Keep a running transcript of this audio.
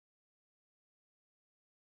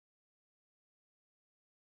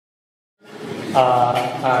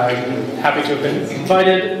I'm happy to have been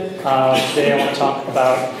invited. Today I want to talk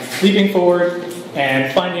about leaping forward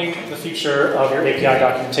and finding the future of your API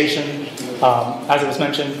documentation. As it was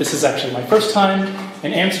mentioned, this is actually my first time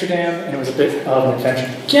in Amsterdam, and it was a bit of an adventure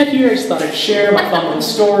to get here. I just thought I'd share my fun little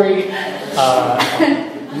story.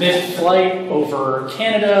 Mid-flight over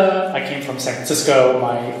Canada, I came from San Francisco.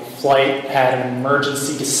 My flight had an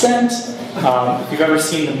emergency descent. If you've ever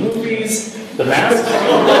seen the movies, the mask.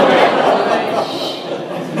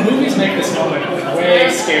 The movies make this moment way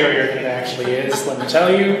scarier than it actually is, let me tell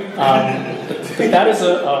you. But that is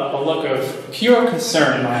a look of pure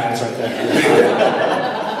concern in my eyes right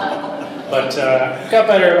there. But got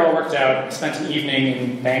better, it all worked out. Spent an evening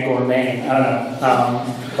in Bangor, Maine, I don't know.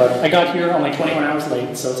 But I got here only 21 hours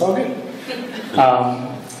late, so it's all good.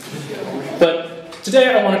 But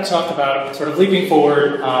today I want to talk about sort of leaping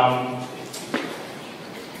forward.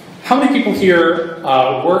 How many people here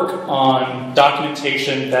work on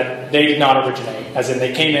documentation that they did not originate, as in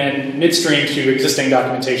they came in midstream to existing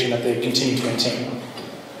documentation that they continue to maintain?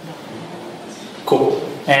 Cool.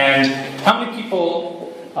 And how many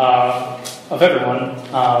people of everyone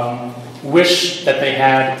wish that they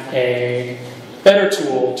had a better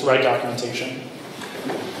tool to write documentation?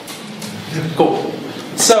 Cool.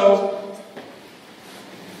 So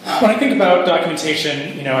when I think about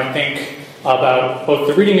documentation, I think about both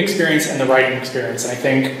the reading experience and the writing experience. And I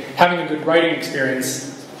think having a good writing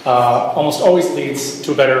experience almost always leads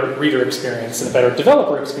to a better reader experience and a better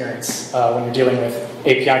developer experience when you're dealing with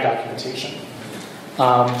API documentation.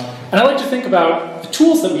 And I like to think about the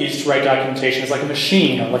tools that we use to write documentation as like a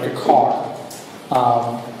machine or like a car.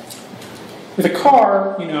 With a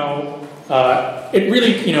car, it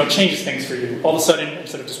really changes things for you. All of a sudden,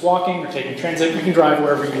 instead of just walking or taking transit, you can drive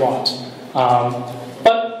wherever you want.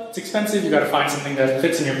 But it's expensive. You've got to find something that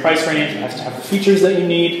fits in your price range. It has to have the features that you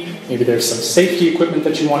need. Maybe there's some safety equipment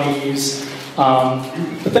that you want to use.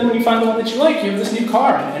 But then when you find the one that you like, you have this new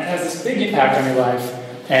car, and it has this big impact on your life.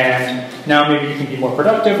 And now maybe you can be more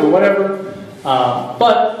productive or whatever.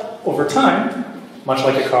 But over time, much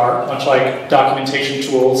like a car, much like documentation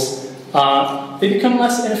tools, they become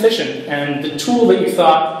less inefficient. And the tool that you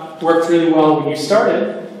thought worked really well when you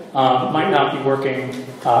started might not be working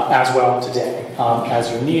as well today. As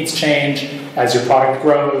your needs change, as your product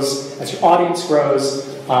grows, as your audience grows,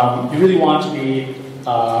 you really want to be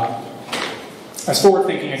as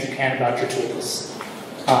forward-thinking as you can about your tools.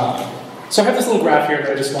 So I have this little graph here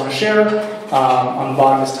that I just want to share. On the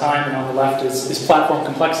bottom is time, and on the left is platform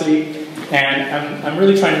complexity. And I'm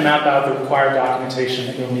really trying to map out the required documentation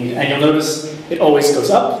that you'll need. And you'll notice it always goes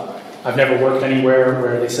up. I've never worked anywhere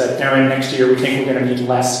where they said, Aaron, next year we think we're going to need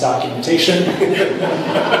less documentation.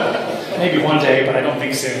 Maybe one day, but I don't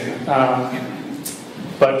think soon.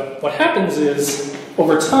 But what happens is,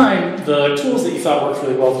 over time, the tools that you thought worked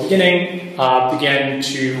really well at the beginning begin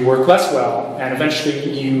to work less well, and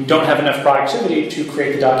eventually you don't have enough productivity to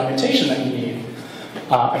create the documentation that you need.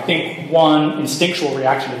 I think one instinctual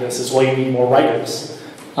reaction to this is, well, you need more writers.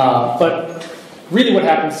 But really what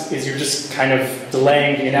happens is you're just kind of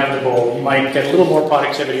delaying the inevitable. You might get a little more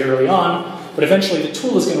productivity early on, but eventually the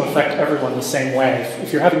tool is going to affect everyone the same way.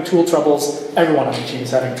 If you're having tool troubles, everyone on the team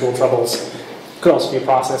is having tool troubles. It could also be a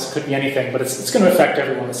process, it could be anything, but it's going to affect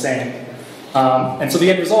everyone the same. And so the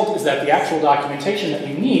end result is that the actual documentation that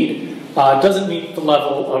you need doesn't meet the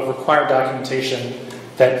level of required documentation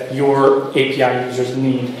that your API users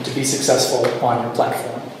need to be successful on your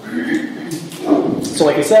platform. So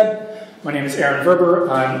like I said, my name is Aaron Verber.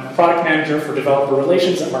 I'm product manager for developer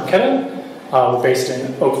relations at Marqeta. We're based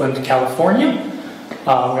in Oakland, California.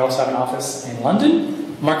 We also have an office in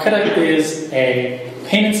London. Marqeta is a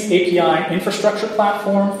payments API infrastructure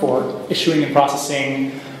platform for issuing and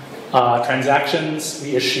processing transactions.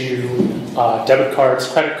 We issue debit cards,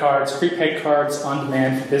 credit cards, prepaid cards on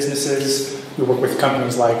demand for businesses. We work with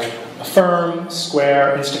companies like Affirm,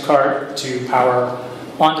 Square, Instacart to power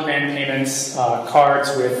on-demand payments,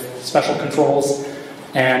 cards with special controls,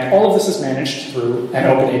 and all of this is managed through an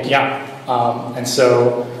open API. And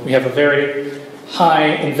so we have a very high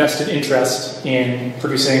invested interest in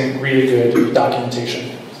producing really good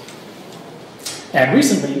documentation. And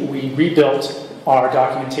recently, we rebuilt our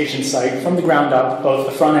documentation site from the ground up, both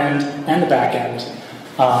the front end and the back end.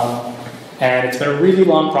 And it's been a really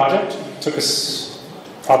long project. It took us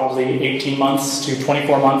probably 18 months to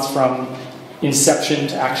 24 months from inception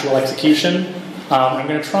to actual execution. I'm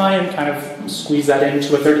going to try and kind of squeeze that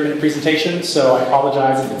into a 30-minute presentation, so I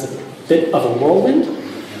apologize if it's a bit of a whirlwind.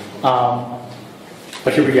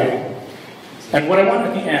 But here we go. And what I want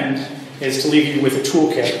at the end is to leave you with a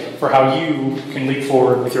toolkit for how you can leap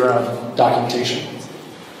forward with your own documentation.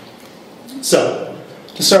 So,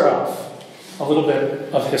 to start off, a little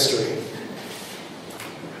bit of history.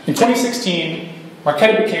 In 2016,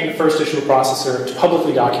 Marqeta became the first issuer processor to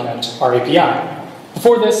publicly document our API.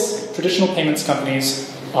 Before this, traditional payments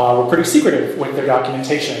companies were pretty secretive with their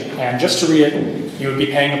documentation, and just to read it, you would be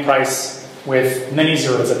paying a price with many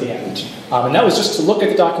zeros at the end. And that was just to look at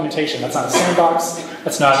the documentation. That's not a sandbox,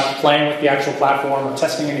 that's not playing with the actual platform or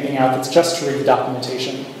testing anything out, that's just to read the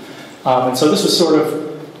documentation. And so this was sort of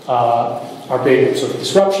our big sort of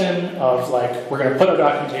disruption of like, we're going to put our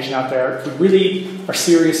documentation out there. If we really are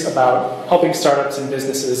serious about helping startups and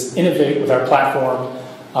businesses innovate with our platform,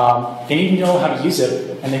 they need to know how to use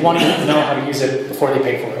it, and they want to know how to use it before they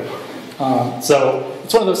pay for it. So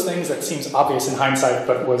it's one of those things that seems obvious in hindsight,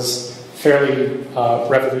 but was fairly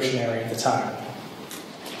revolutionary at the time.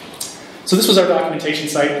 So this was our documentation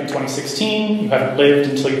site in 2016. You haven't lived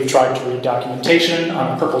until you've tried to read documentation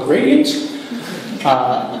on a purple gradient.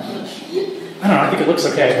 I don't know, I think it looks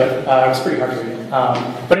okay, but it was pretty hard to read.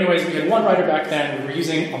 But anyways, we had one writer back then. We were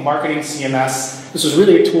using a marketing CMS. This was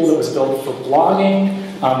really a tool that was built for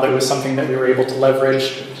blogging, but it was something that we were able to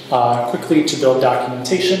leverage quickly to build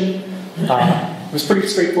documentation. It was pretty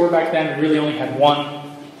straightforward back then. We really only had one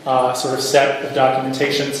sort of set of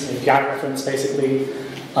documentation, some API reference basically.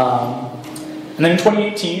 And then in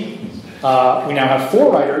 2018, we now have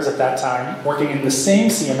 4 writers at that time working in the same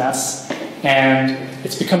CMS, and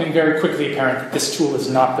it's becoming very quickly apparent that this tool is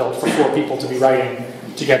not built for 4 people to be writing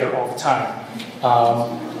together all the time.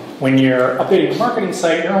 When you're updating a marketing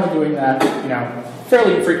site, you're only doing that,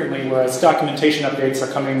 fairly infrequently, whereas documentation updates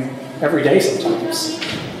are coming every day sometimes.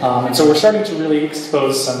 And so we're starting to really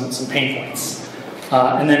expose some pain points.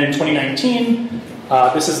 And then in 2019,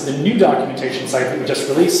 this is the new documentation site that we just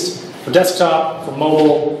released for desktop, for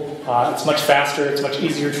mobile. It's much faster, it's much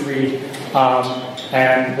easier to read.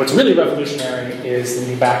 And what's really revolutionary is the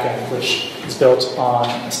new backend, which is built on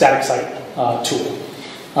a static site tool.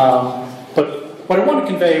 But what I want to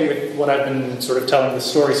convey with what I've been sort of telling this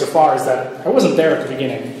story so far is that I wasn't there at the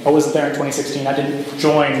beginning. I wasn't there in 2016. I didn't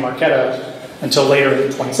join Marqeta until later in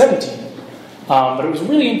 2017. But it was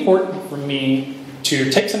really important for me to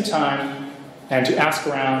take some time and to ask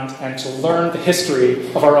around and to learn the history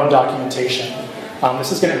of our own documentation.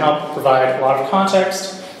 This is going to help provide a lot of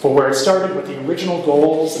context for where it started, what the original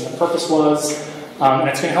goals and the purpose was, and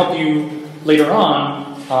it's going to help you later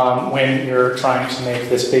on when you're trying to make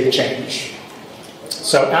this big change.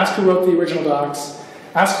 So ask who wrote the original docs,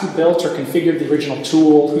 ask who built or configured the original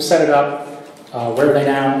tool, who set it up, where are they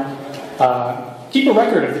now. Keep a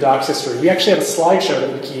record of the docs history. We actually have a slideshow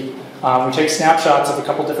that we keep. We take snapshots of a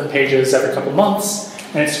couple different pages every couple months,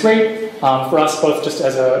 and it's great for us both just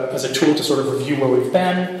as a tool to sort of review where we've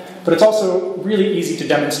been, but it's also really easy to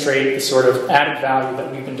demonstrate the sort of added value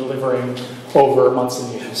that we've been delivering over months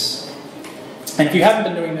and years. And if you haven't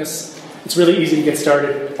been doing this, it's really easy to get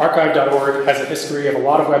started. Archive.org has a history of a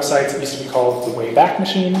lot of websites. It used to be called the Wayback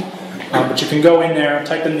Machine, but you can go in there,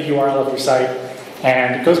 type in the URL of your site,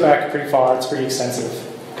 and it goes back pretty far. It's pretty extensive.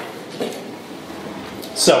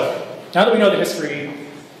 So, now that we know the history,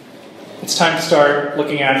 it's time to start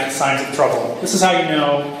looking at signs of trouble. This is how you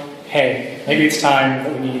know, hey, maybe it's time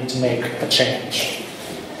that we need to make a change.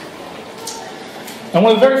 And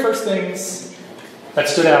one of the very first things that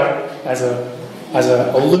stood out as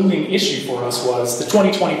a looming issue for us was the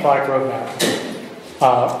 2020 product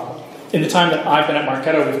roadmap. In the time that I've been at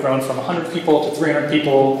Marqeta, we've grown from 100 people to 300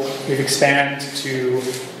 people. We've expanded to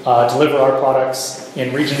deliver our products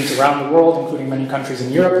in regions around the world, including many countries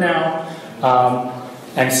in Europe now.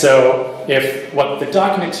 And so if what the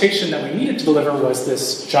documentation that we needed to deliver was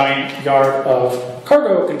this giant yard of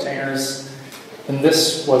cargo containers, then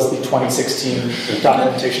this was the 2016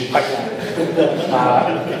 documentation pipeline.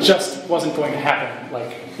 It just wasn't going to happen.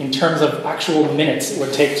 Like, in terms of actual minutes it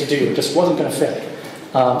would take to do, it just wasn't going to fit.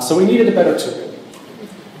 So we needed a better tool.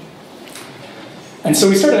 And so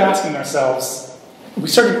we started asking ourselves, we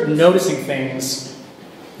started noticing things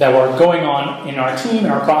that were going on in our team,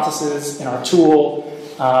 in our processes, in our tool,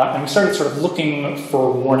 and we started sort of looking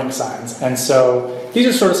for warning signs. And so these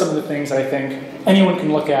are sort of some of the things that I think anyone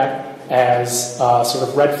can look at as sort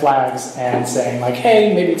of red flags and saying like,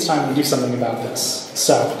 hey, maybe it's time to do something about this.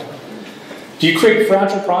 So, do you create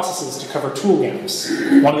fragile processes to cover tool gaps?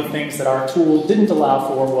 One of the things that our tool didn't allow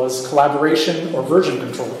for was collaboration or version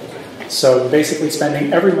control. So you're basically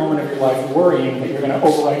spending every moment of your life worrying that you're going to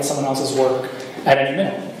overwrite someone else's work at any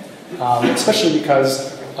minute. Especially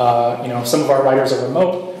because some of our writers are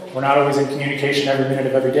remote. We're not always in communication every minute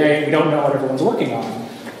of every day. We don't know what everyone's working on.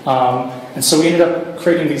 And so we ended up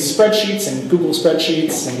creating these spreadsheets and Google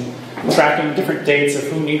spreadsheets and tracking different dates of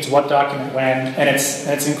who needs what document when, and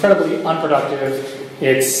it's incredibly unproductive.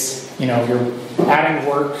 It's, you're adding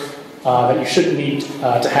work that you shouldn't need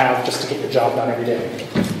to have just to get your job done every day.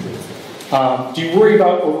 Do you worry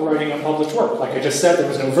about overwriting unpublished work? Like I just said, there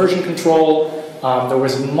was no version control. There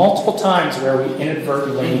was multiple times where we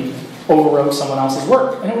inadvertently overwrote someone else's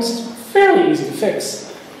work, and it was fairly easy to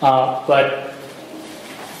fix. But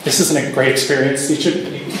this isn't a great experience. You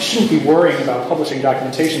shouldn't be worrying about publishing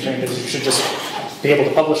documentation changes. You should just be able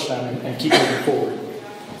to publish them and keep moving forward.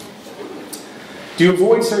 Do you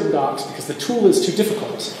avoid certain docs because the tool is too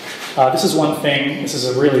difficult? This is one thing. This is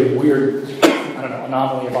a really weird,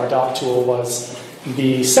 anomaly of our doc tool was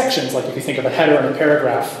the sections, like if you think of a header and a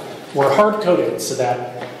paragraph, were hard-coded so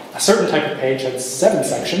that a certain type of page had 7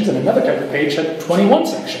 sections and another type of page had 21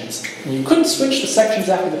 sections. And you couldn't switch the sections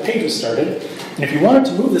after the page was started. And if you wanted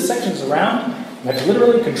to move the sections around, you had to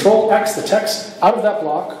literally Control-X the text out of that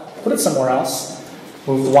block, put it somewhere else,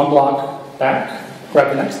 move the one block back,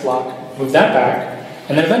 grab the next block, move that back,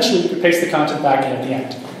 and then eventually you could paste the content back in at the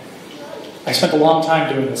end. I spent a long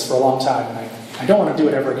time doing this for a long time, and I don't want to do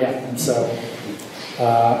it ever again. And so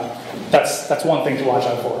that's one thing to watch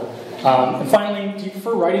out for. And finally, do you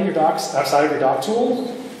prefer writing your docs outside of your doc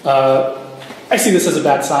tool? I see this as a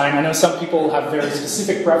bad sign. I know some people have very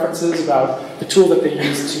specific preferences about the tool that they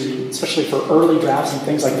use to, especially for early drafts and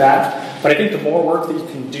things like that. But I think the more work that you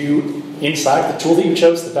can do inside the tool that you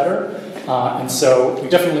chose, the better. And so we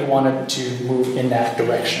definitely wanted to move in that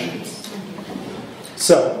direction.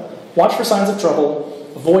 So watch for signs of trouble,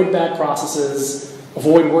 avoid bad processes,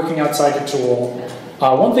 avoid working outside your tool.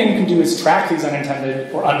 One thing you can do is track these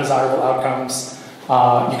unintended or undesirable outcomes.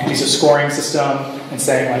 You can use a scoring system and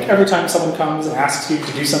saying, like, every time someone comes and asks you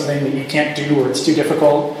to do something that you can't do or it's too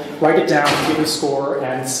difficult, write it down, give it a score,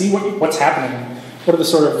 and see what's happening. What are the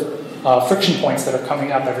sort of friction points that are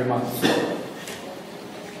coming up every month?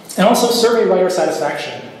 And also survey writer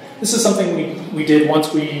satisfaction. This is something we did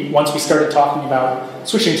once we started talking about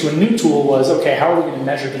switching to a new tool was, okay, how are we going to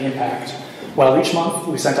measure the impact? Well, each month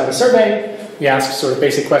we sent out a survey. We asked sort of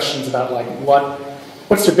basic questions about, like,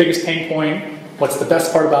 what's their biggest pain point? What's the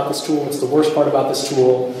best part about this tool? What's the worst part about this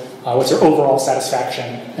tool? What's their overall satisfaction?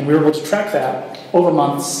 And we were able to track that over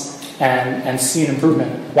months and see an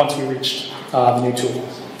improvement once we reached the new tool.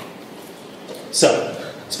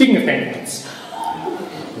 So, speaking of pain points,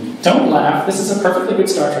 don't laugh. This is a perfectly good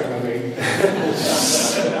Star Trek movie.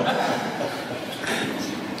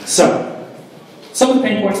 So, some of the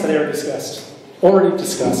pain points that Eric already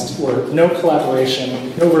discussed were no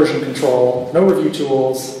collaboration, no version control, no review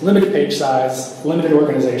tools, limited page size, limited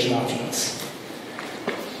organization options.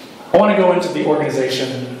 I want to go into the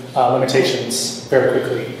organization limitations very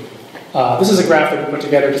quickly. This is a graph that we put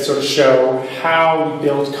together to sort of show how we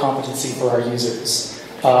build competency for our users.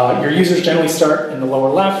 Your users generally start in the lower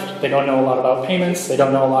left. They don't know a lot about payments. They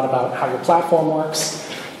don't know a lot about how your platform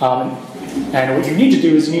works. And what you need to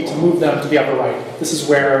do is you need to move them to the upper right. This is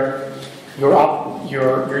where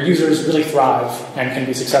your users really thrive and can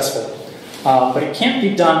be successful. But it can't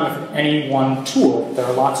be done with any one tool. There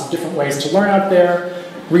are lots of different ways to learn out there: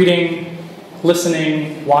 reading,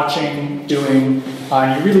 listening, watching, doing.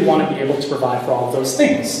 And you really want to be able to provide for all of those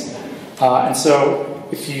things. And so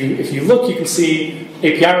if you look, you can see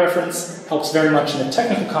API reference helps very much in the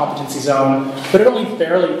technical competency zone, but it only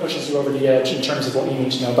barely pushes you over the edge in terms of what you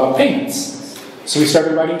need to know about payments. So we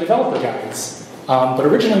started writing developer guides. But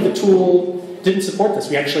originally the tool didn't support this.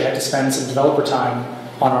 We actually had to spend some developer time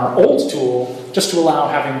on our old tool just to allow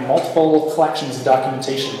having multiple collections of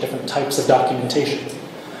documentation, different types of documentation.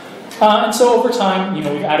 And so over time, we've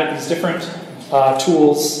added these different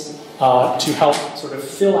tools to help sort of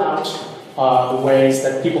fill out the ways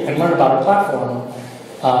that people can learn about our platform.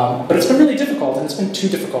 But it's been really difficult, and it's been too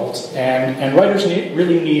difficult. And writers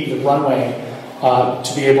really need the runway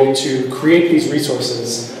to be able to create these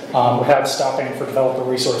resources without stopping for developer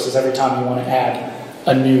resources every time you want to add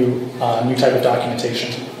a new type of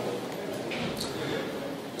documentation.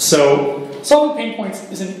 So solving pain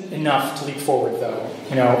points isn't enough to leap forward, though.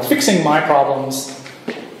 Fixing my problems,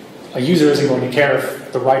 a user isn't going to care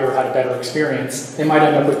if the writer had a better experience. They might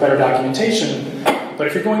end up with better documentation. But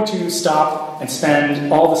if you're going to stop and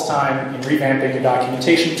spend all this time in revamping your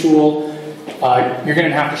documentation tool, you're going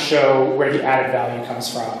to have to show where the added value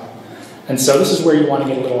comes from. And so this is where you want to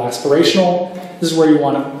get a little aspirational. This is where you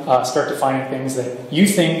want to start defining things that you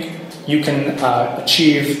think you can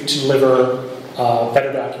achieve to deliver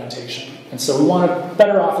better documentation. And so we want a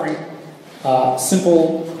better authoring,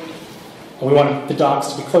 simple. We want the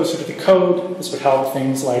docs to be closer to the code. This would help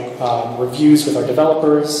things like reviews with our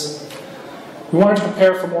developers. We wanted to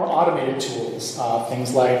prepare for more automated tools,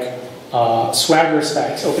 things like Swagger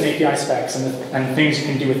specs, Open API specs, and things you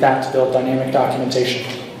can do with that to build dynamic documentation.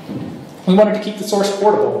 We wanted to keep the source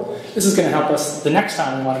portable. This is going to help us the next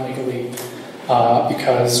time we want to make a leap,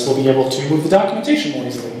 because we'll be able to move the documentation more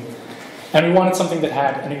easily. And we wanted something that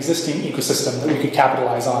had an existing ecosystem that we could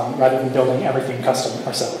capitalize on rather than building everything custom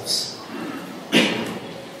ourselves.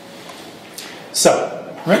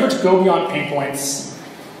 So, remember to go beyond pain points.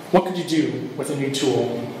 What could you do with a new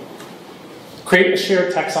tool? Create a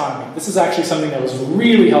shared taxonomy. This is actually something that was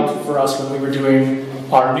really helpful for us when we were doing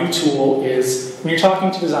our new tool. Is when you're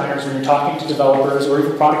talking to designers, when you're talking to developers, or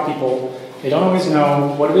even product people, they don't always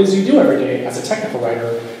know what it is you do every day as a technical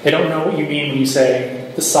writer. They don't know what you mean when you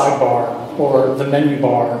say the sidebar, or the menu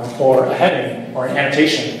bar, or a heading, or an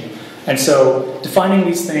annotation. And so defining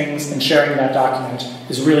these things and sharing that document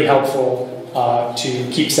is really helpful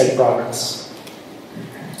to keep steady progress.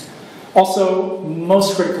 Also,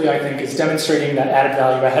 most critically, I think, is demonstrating that added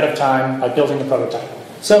value ahead of time by building the prototype.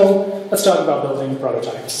 So let's talk about building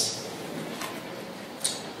prototypes.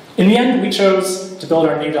 In the end, we chose to build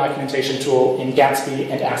our new documentation tool in Gatsby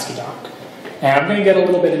and AsciiDoc. And I'm going to get a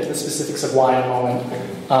little bit into the specifics of why in a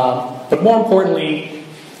moment. But more importantly,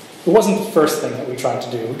 it wasn't the first thing that we tried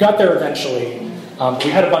to do. We got there eventually.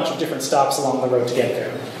 We had a bunch of different stops along the road to get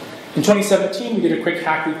there. In 2017, we did a quick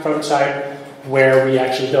hack week prototype where we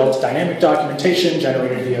actually built dynamic documentation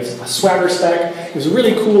generated via a Swagger spec. It was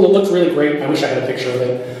really cool. It looked really great. I wish I had a picture of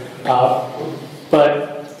it.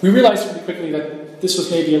 But we realized pretty quickly that this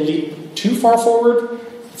was maybe a leap too far forward.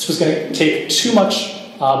 This was going to take too much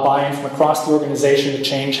buy-in from across the organization to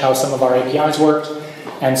change how some of our APIs worked.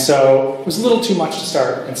 And so it was a little too much to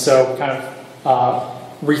start. And so we kind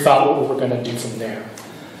of rethought what we were going to do from there.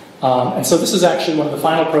 And so this is actually one of the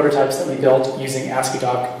final prototypes that we built using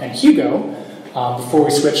AsciiDoc and Hugo. Before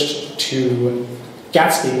we switched to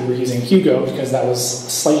Gatsby, we were using Hugo because that was a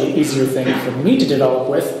slightly easier thing for me to develop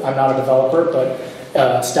with. I'm not a developer,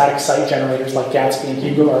 but static site generators like Gatsby and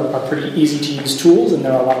Hugo are pretty easy to use tools, and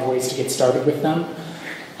there are a lot of ways to get started with them.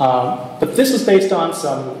 But this was based on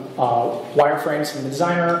some wireframes from the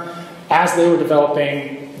designer. As they were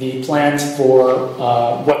developing the plans for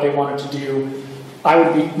what they wanted to do, I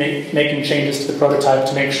would be making changes to the prototype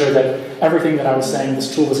to make sure that everything that I was saying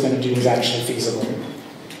this tool was going to do was actually feasible.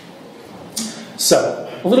 So,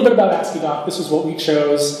 a little bit about AsciiDoc. This is what we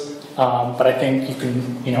chose, but I think you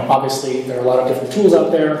can, obviously there are a lot of different tools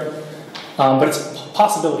out there, but it's a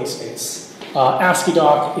possibility space.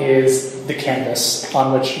 AsciiDoc is the canvas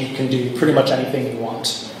on which you can do pretty much anything you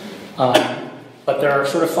want. But there are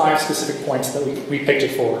sort of 5 specific points that we picked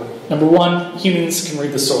it for. Number 1, humans can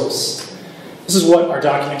read the source. This is what our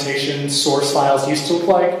documentation source files used to look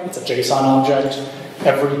like. It's a JSON object.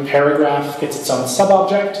 Every paragraph gets its own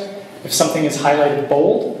sub-object. If something is highlighted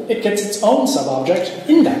bold, it gets its own sub-object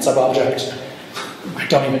in that sub-object. I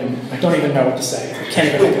don't even know what to say. I can't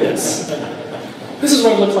even look at this. This is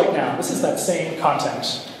what it looks like now. This is that same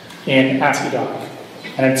content in AsciiDoc.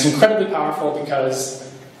 And it's incredibly powerful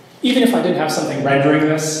because even if I didn't have something rendering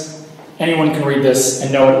this, anyone can read this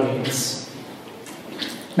and know what it means.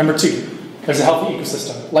 Number 2. There's a healthy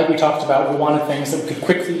ecosystem. Like we talked about, we wanted things that we could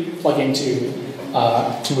quickly plug into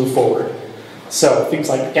to move forward. So things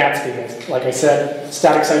like Gatsby, like I said,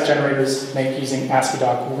 static site generators make using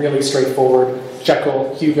AsciiDoc really straightforward.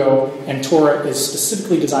 Jekyll, Hugo, and Tora is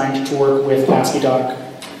specifically designed to work with AsciiDoc.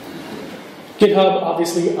 GitHub,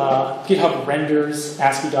 obviously, GitHub renders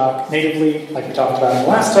AsciiDoc natively, like we talked about in the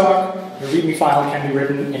last talk. The README file can be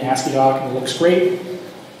written in AsciiDoc and it looks great.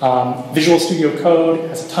 Visual Studio Code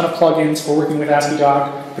has a ton of plugins for working with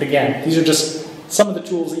AsciiDoc, but again, these are just some of the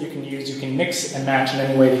tools that you can use. You can mix and match in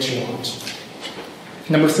any way that you want.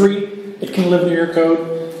 Number 3, it can live near your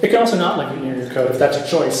code. It can also not live near your code if that's your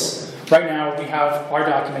choice. Right now, we have our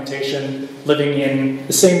documentation living in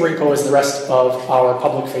the same repo as the rest of our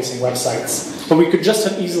public-facing websites, but we could just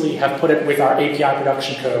as easily have put it with our API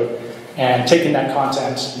production code and taken that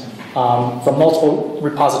content from multiple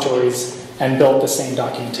repositories and built the same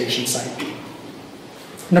documentation site.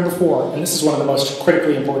 Number 4, and this is one of the most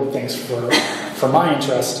critically important things for my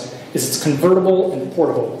interest, is it's convertible and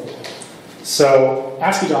portable. So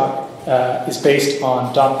AsciiDoc is based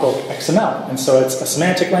on .book XML, and so it's a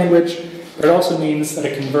semantic language, but it also means that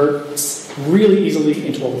it converts really easily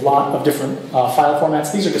into a lot of different file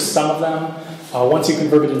formats. These are just some of them. Once you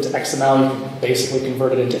convert it into XML, you can basically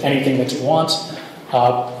convert it into anything that you want.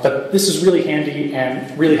 But this is really handy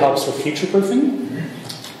and really helps with future-proofing.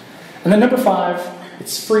 And then number 5,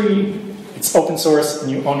 it's free, it's open source, and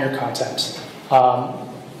you own your content.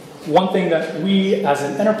 One thing that we, as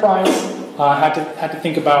an enterprise, had to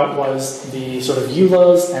think about was the sort of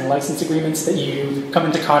EULAs and license agreements that you come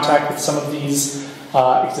into contact with some of these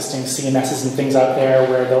existing CMSs and things out there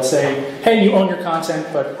where they'll say, hey, you own your content,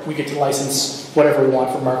 but we get to license whatever we want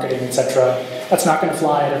for marketing, etc. That's not going to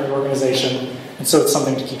fly at every organization, and so it's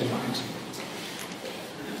something to keep in mind.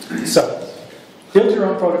 So, build your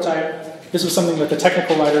own prototype. This was something that the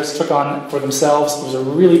technical writers took on for themselves. It was a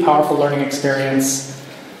really powerful learning experience.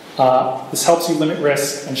 This helps you limit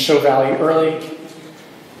risk and show value early.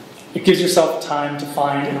 It gives yourself time to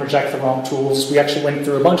find and reject the wrong tools. We actually went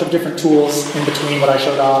through a bunch of different tools in between what I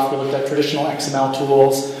showed off. We looked at traditional XML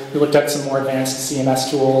tools. We looked at some more advanced CMS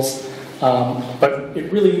tools. But it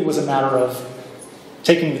really was a matter of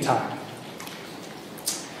taking the time.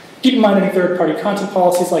 Keep in mind any third-party content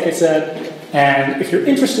policies, like I said. And if you're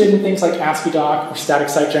interested in things like AsciiDoc or static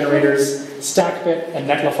site generators, StackBit and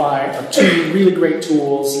Netlify are two really great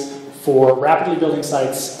tools for rapidly building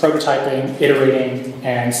sites, prototyping, iterating,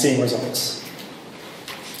 and seeing results.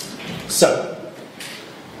 So,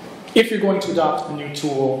 if you're going to adopt a new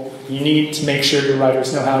tool, you need to make sure your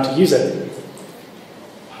writers know how to use it.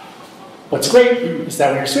 What's great is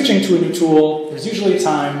that when you're switching to a new tool, there's usually a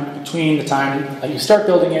time between the time that you start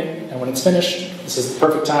building it and when it's finished. This is the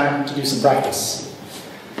perfect time to do some practice.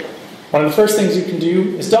 One of the first things you can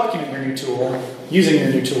do is document your new tool using your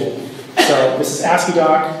new tool. So this is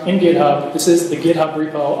AsciiDoc in GitHub. This is the GitHub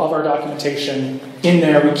repo of our documentation. In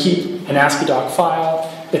there we keep an AsciiDoc file.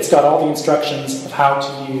 It's got all the instructions of how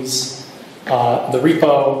to use the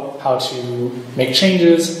repo, how to make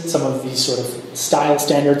changes, some of these sort of style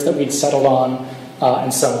standards that we'd settled on,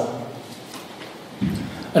 and so on.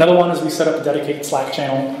 Another one is we set up a dedicated Slack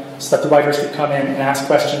channel so that the writers could come in and ask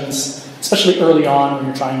questions, especially early on when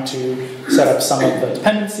you're trying to set up some of the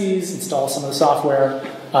dependencies, install some of the software.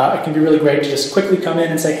 It can be really great to just quickly come in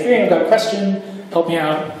and say, hey, I've got a question, help me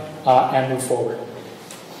out, and move forward.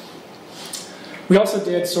 We also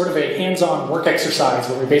did sort of a hands-on work exercise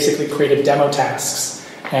where we basically created demo tasks.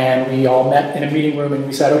 And we all met in a meeting room and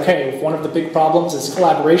we said, okay, if one of the big problems is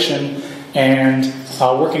collaboration and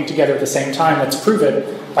working together at the same time, let's prove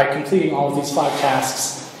it by completing all of these 5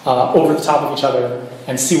 tasks over the top of each other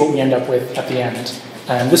and see what we end up with at the end.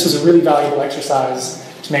 And this was a really valuable exercise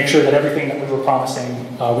to make sure that everything that we were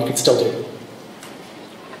promising we could still do.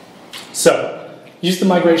 So, use the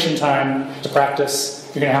migration time to practice.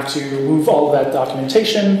 You're going to have to move all of that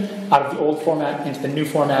documentation out of the old format into the new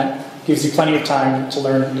format. Gives you plenty of time to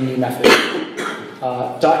learn the new method.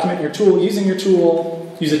 Document your tool using your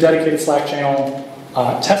tool. Use a dedicated Slack channel.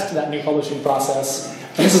 Test that new publishing process.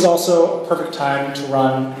 And this is also a perfect time to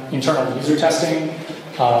run internal user testing.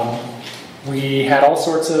 We had all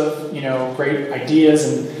sorts of great ideas,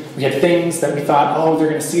 and we had things that we thought, oh, they're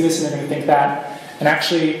going to see this and they're going to think that. And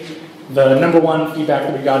actually, the number one feedback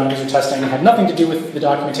that we got in user testing had nothing to do with the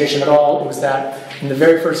documentation at all. It was that in the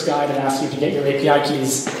very first guide it asked you to get your API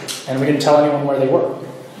keys, and we didn't tell anyone where they were.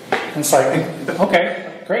 And it's like,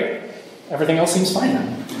 okay, great. Everything else seems fine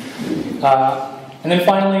then. And then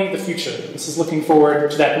finally, the future. This is looking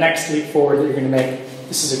forward to that next leap forward that you're going to make.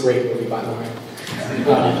 This is a great movie, by the way.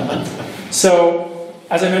 So,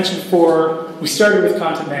 as I mentioned before, we started with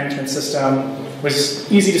content management system. It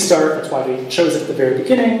was easy to start. That's why we chose it at the very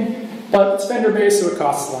beginning. But it's vendor-based, so it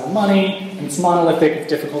costs a lot of money, and it's monolithic, it's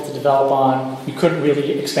difficult to develop on. We couldn't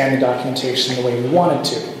really expand the documentation the way we wanted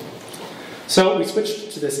to. So we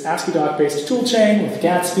switched to this AsciiDoc-based toolchain with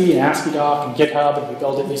Gatsby and AsciiDoc and GitHub, and we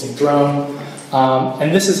built it using Drone.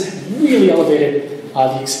 And this has really elevated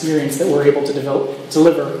the experience that we're able to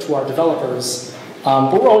deliver to our developers.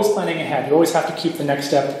 But we're always planning ahead. You always have to keep the next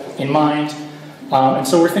step in mind. And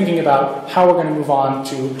so we're thinking about how we're going to move on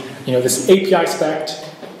to this API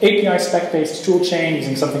spec-based tool chain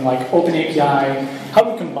using something like OpenAPI, how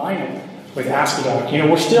do we combine it with AsciiDoc?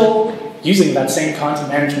 We're still using that same content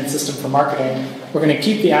management system for marketing. We're going to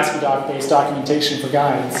keep the AsciiDoc-based documentation for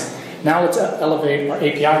guides. Now let's elevate our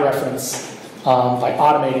API reference by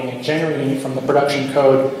automating it, generating it from the production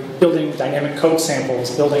code, building dynamic code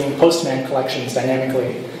samples, building Postman collections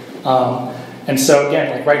dynamically. And so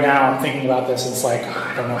again, like right now I'm thinking about this, and it's like,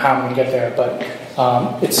 I don't know how I'm going to get there, but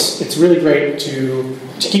it's really great to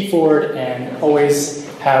keep forward and always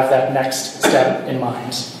have that next step in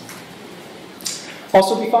mind.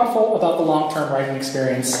 Also, be thoughtful about the long-term writing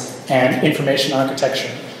experience and information architecture.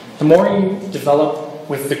 The more you develop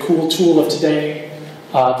with the cool tool of today,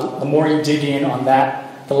 the more you dig in on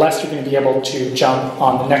that, the less you're going to be able to jump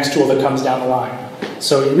on the next tool that comes down the line.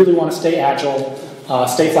 So you really want to stay agile,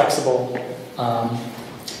 stay flexible,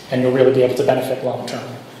 and you'll really be able to benefit long-term.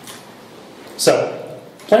 So,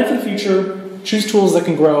 plan for the future, choose tools that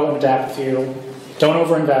can grow and adapt with you, don't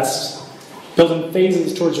overinvest, Build in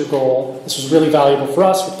phases towards your goal. This was really valuable for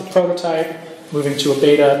us with the prototype, moving to a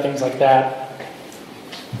beta, things like that.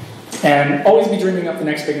 And always be dreaming up the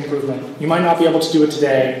next big improvement. You might not be able to do it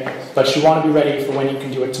today, but you want to be ready for when you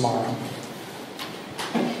can do it tomorrow.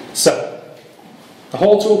 So, the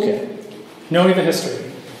whole toolkit, knowing the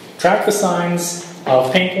history, track the signs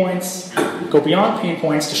of pain points, go beyond pain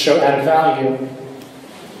points to show added value,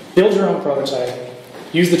 build your own prototype,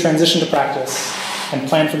 use the transition to practice, and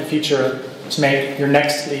plan for the future to make your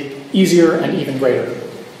next leap easier and even greater.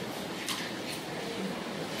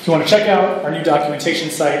 If you want to check out our new documentation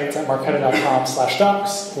site, it's at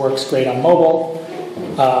marqeta.com/docs. Works great on mobile.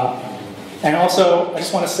 And also, I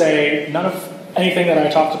just want to say, none of anything that I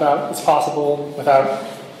talked about is possible without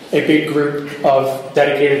a big group of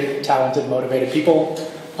dedicated, talented, motivated people.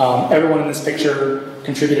 Everyone in this picture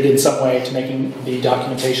contributed in some way to making the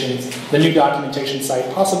new documentation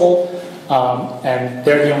site possible. And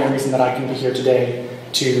they're the only reason that I can be here today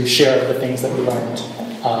to share the things that we learned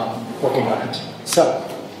working on it. So,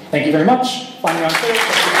 thank you very much. Find me on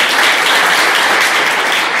Twitter.